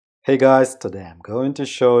Hey guys, today I'm going to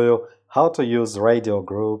show you how to use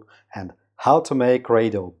RadioGroup and how to make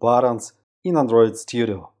radio buttons in Android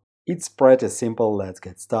Studio. It's pretty simple, let's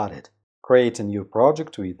get started. Create a new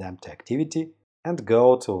project with empty activity and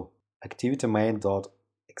go to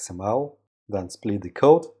activitymain.xml, then split the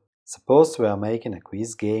code. Suppose we are making a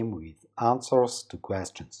quiz game with answers to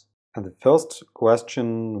questions. And the first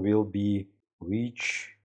question will be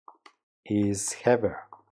which is heavier?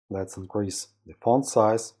 Let's increase the font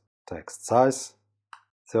size. Text size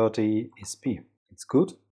 30 SP. It's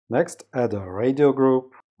good. Next, add a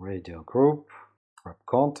RadioGroup, wrap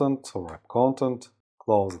content,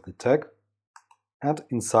 close the tag, and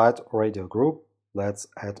inside RadioGroup, let's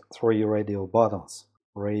add 3 radio buttons.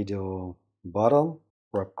 Radio button,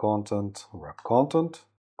 wrap content,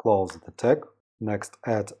 close the tag. Next,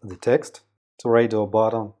 add the text to radio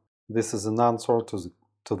button. This is an answer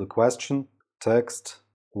to the question. Text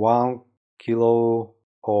 1 kilo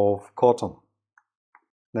of cotton.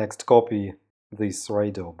 Next, copy this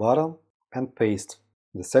radio button and paste.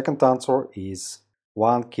 The second answer is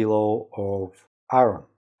 1 kilo of iron.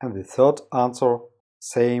 And the third answer,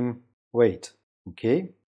 same weight.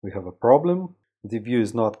 Okay, we have a problem. The view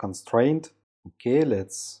is not constrained. Okay,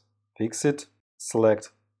 let's fix it.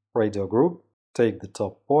 Select radio group, take the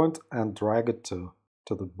top point and drag it to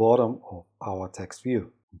the bottom of our text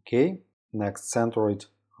view. Okay, next center it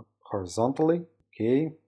horizontally.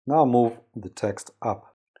 Okay, now move the text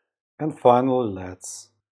up. And finally, let's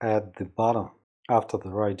add the button. After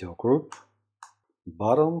the radio group,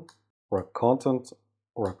 button, wrap content,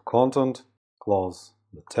 close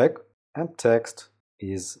the tag, and text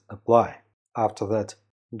is apply. After that,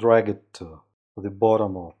 drag it to the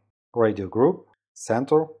bottom of radio group,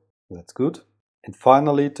 center, that's good. And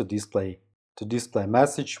finally, to display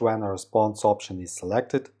message when a response option is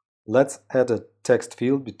selected, let's add a text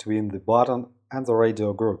field between the button and the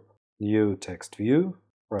radio group. New text view,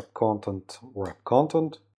 wrap content,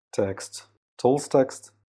 text, tools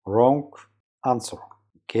text, wrong answer.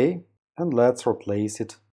 Okay, and let's replace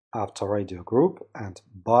it after radio group and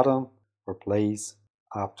button replace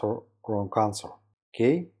after wrong answer.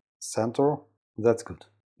 Okay, center, that's good.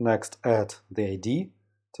 Next, add the ID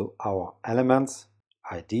to our elements,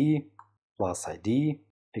 ID plus ID,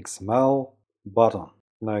 XML, button.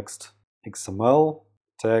 Next, XML,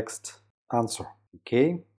 text, answer.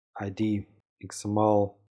 Okay, ID,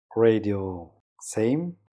 XML, radio,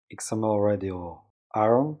 same, XML radio,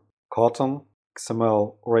 iron, cotton,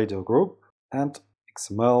 XML radio group, and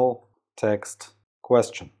XML text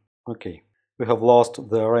question. Okay, we have lost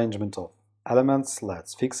the arrangement of elements,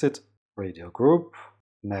 let's fix it. Radio group,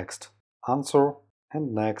 next answer,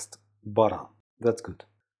 and next button. That's good.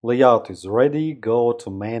 Layout is ready, go to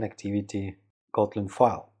main activity Kotlin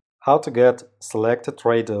file. How to get selected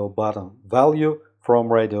radio button value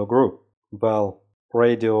from radio group? Well,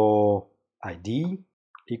 radio ID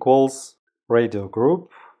equals radio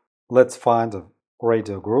group. Let's find a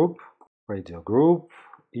radio group. Radio group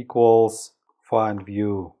equals find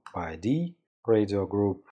view by ID, radio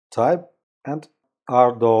group type, and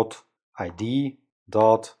r.id.xml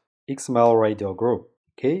radio group.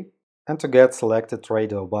 Okay, and to get selected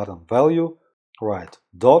radio button value, write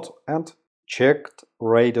dot and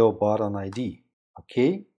checkedRadioButtonId.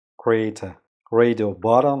 Okay, create a radio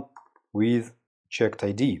button with checked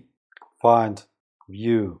ID. Find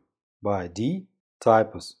view by ID,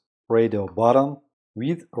 type as radio button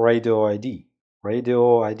with radio ID.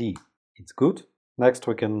 Radio ID, it's good. Next,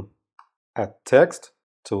 we can add text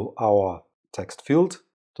to our text field.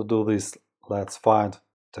 To do this, let's find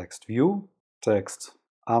text view, text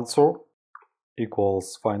answer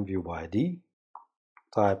equals find view by ID.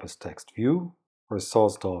 Type as text view,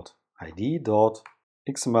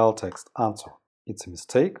 resource.id.xml text answer. It's a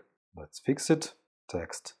mistake, let's fix it.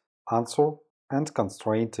 Text answer and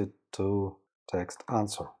constrain it to text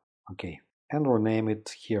answer. Okay, and rename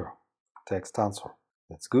it here, text answer.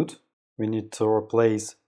 That's good. We need to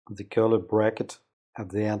replace the curly bracket at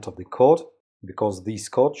the end of the code because this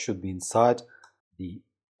code should be inside the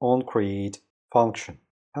onCreate function.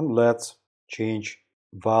 And let's change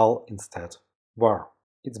val instead var.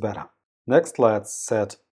 It's better. Next, let's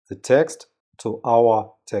set the text to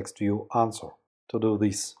our text view answer. To do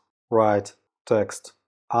this, write text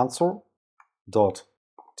answer dot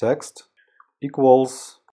text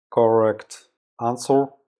equals correct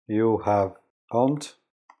answer. You have earned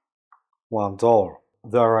 $1.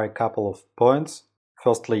 There are a couple of points.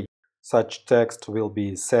 Firstly, such text will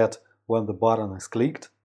be set when the button is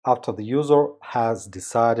clicked after the user has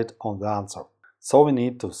decided on the answer. So we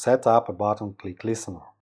need to set up a button click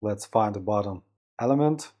listener. Let's find a button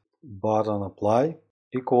element, button apply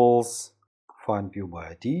equals find view by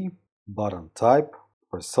ID, button type,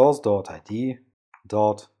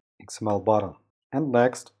 resource.id.xml button, and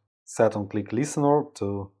next set onClick listener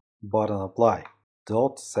to button apply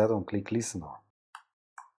set onClick listener,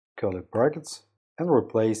 curly brackets, and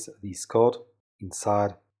replace this code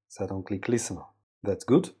inside set onClick listener. That's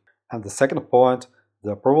good. And the second point,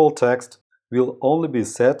 the approval text will only be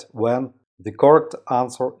set when the correct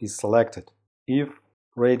answer is selected. If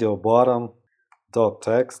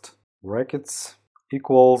RadioButton.text brackets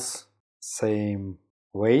equals same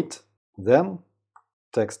weight, then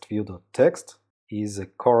textView.text is a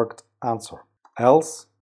correct answer. Else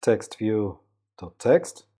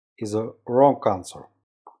textView.text is a wrong answer.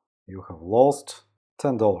 You have lost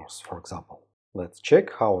 $10, for example. Let's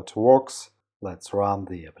check how it works. Let's run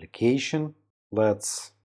the application.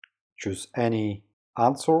 Let's choose any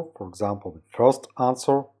answer, for example, the first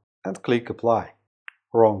answer, and click apply.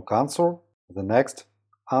 Wrong answer, the next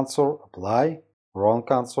answer, apply, wrong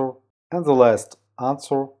answer, and the last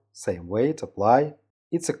answer, same weight, apply.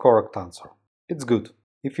 It's a correct answer. It's good.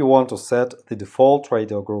 If you want to set the default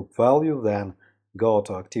RadioGroup value, then go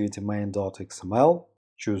to activityMain.xml,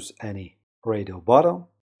 choose any radio button,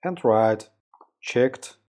 and write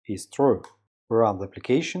checked is true. We run the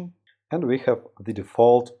application, and we have the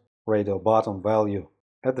default radio button value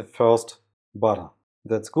at the first button.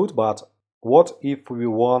 That's good, but what if we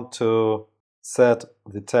want to set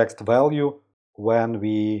the text value when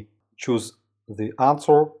we choose the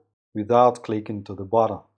answer without clicking to the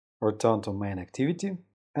button? Return to main activity,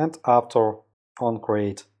 and after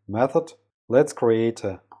onCreate method, let's create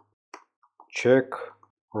a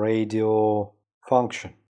checkRadio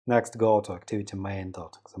function. Next, go to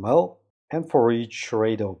activityMain.xml, and for each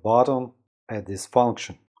radio button, add this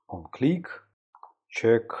function: onClick,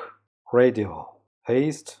 checkRadio,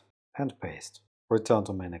 paste and paste. Return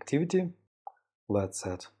to main activity. Let's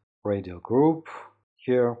add RadioGroup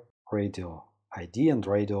here, Radio ID and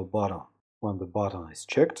Radio button. When the button is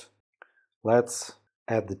checked, let's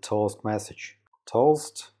add the toast message.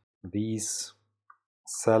 Toast this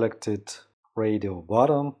selected radio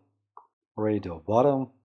button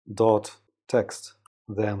dot text.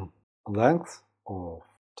 Then length of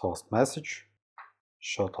toast message,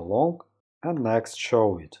 short or long, and next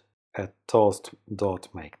show it at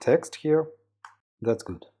toast.makeText here. That's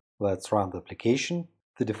good. Let's run the application.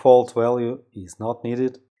 The default value is not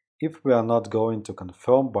needed if we are not going to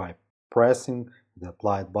confirm by pressing the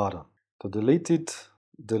applied button. To delete it,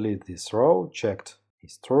 delete this row, checked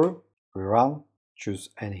is true. We run, choose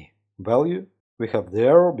any value. We have the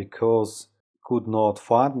error because could not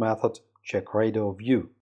find method checkRadioView.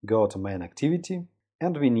 Go to main activity,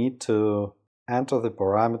 and we need to enter the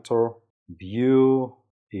parameter view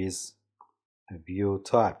is a view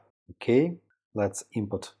type. Okay, let's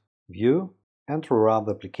input view and run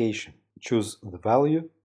the application. Choose the value,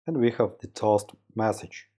 and we have the toast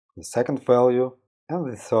message, the second value, and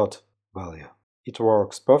the third value. It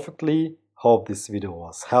works perfectly. Hope this video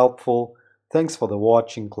was helpful. Thanks for the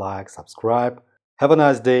watching, like, subscribe. Have a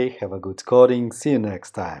nice day, have a good coding, see you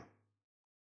next time.